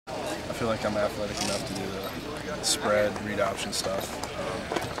feel like I'm athletic enough to do the spread, read option stuff.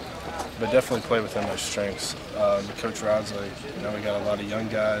 But definitely play within my strengths. Coach Rod's like, we got a lot of young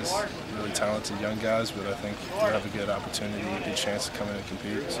guys, really talented young guys, but I think we have a good opportunity, a good chance to come in and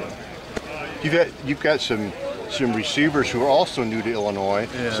compete. So. You've got some receivers who are also new to Illinois,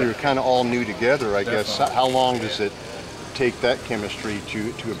 so you're kind of all new together, I guess. How long does it take that chemistry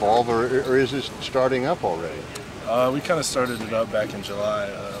to evolve, or is it starting up already? We kind of started it up back in July.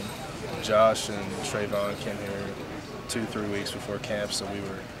 Josh and Trayvon came here 2-3 weeks before camp, so we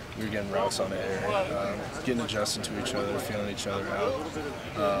were getting routes on the air, getting adjusted to each other, feeling each other out.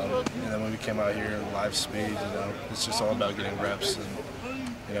 And then when we came out here in live speed, it's just all about getting reps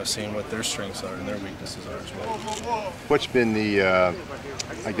and seeing what their strengths are and their weaknesses are as well. What's been the,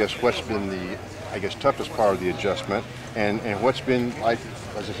 I guess, toughest part of the adjustment, and what's been, like,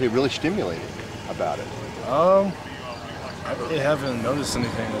 as I say, really stimulating about it? I really haven't noticed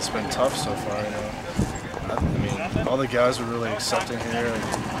anything that's been tough so far. I mean, all the guys were really accepting here.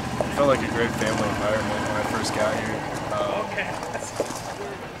 It felt like a great family environment when I first got here.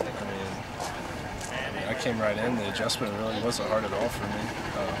 I came right in. The adjustment really wasn't hard at all for me.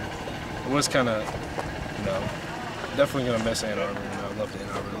 It was kind of, definitely going to miss Ann Arbor. I loved Ann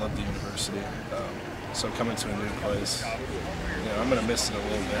Arbor. I loved the university. So coming to a new place, I'm going to miss it a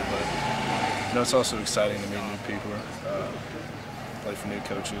little bit, but it's also exciting to meet new people. Play for new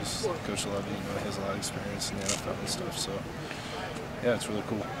coaches. Coach Lovey, has a lot of experience in the NFL and stuff. So yeah, it's really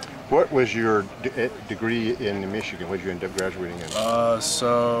cool. What was your degree in Michigan? What did you end up graduating in?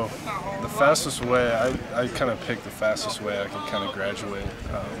 So the fastest way, I kind of picked the fastest way I could kind of graduate.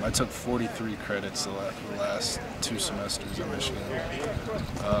 I took 43 credits the last 2 semesters in Michigan,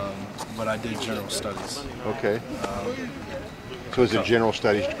 but I did general studies. Okay. So it's a general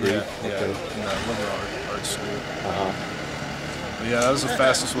studies degree? Yeah, okay. In the liberal art school. But yeah, that was the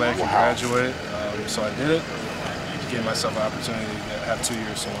fastest way I could graduate, so I did it. Gave myself an opportunity to have 2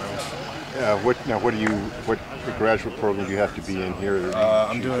 years somewhere else. What graduate program do you have to be in here?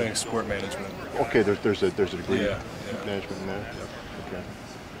 I'm doing sport management. Okay, there's a degree in management in there.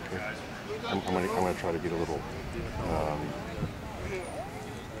 Yeah. Okay. I'm gonna try to get a little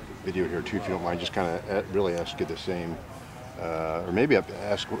video here too, if you don't mind. Just kind of really ask you the same, or maybe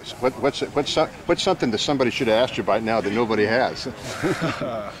ask what's something that somebody should have asked you by now that nobody has.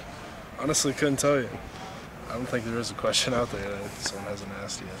 Honestly, couldn't tell you. I don't think there is a question out there that someone hasn't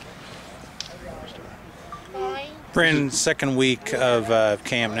asked yet. Brandon, second week of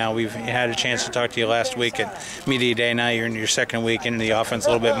camp now. We've had a chance to talk to you last week at Media Day. Now you're in your second week into the offense a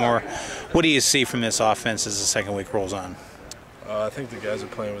little bit more. What do you see from this offense as the second week rolls on? I think the guys are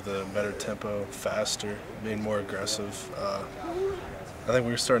playing with a better tempo, faster, being more aggressive. I think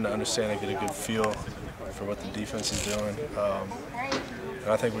we're starting to understand and get a good feel for what the defense is doing. And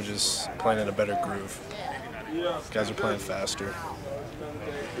I think we're just playing in a better groove. Guys are playing faster.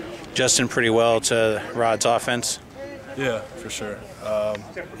 Adjusting pretty well to Rod's offense? Yeah, for sure.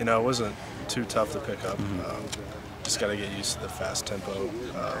 It wasn't too tough to pick up. Just got to get used to the fast tempo,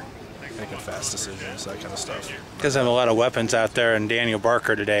 making fast decisions, that kind of stuff. Because have a lot of weapons out there, and Daniel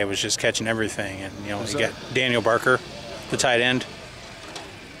Barker today was just catching everything. And you got Daniel Barker, the tight end,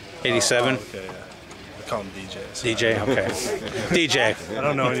 87. Okay, yeah. I call him DJ. So DJ, okay. DJ. I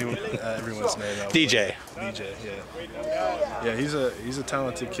don't know everyone's name. DJ. DJ, yeah. Yeah, he's a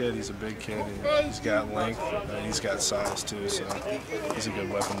talented kid. He's a big kid. He's got length and he's got size too. So he's a good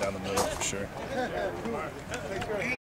weapon down the middle for sure.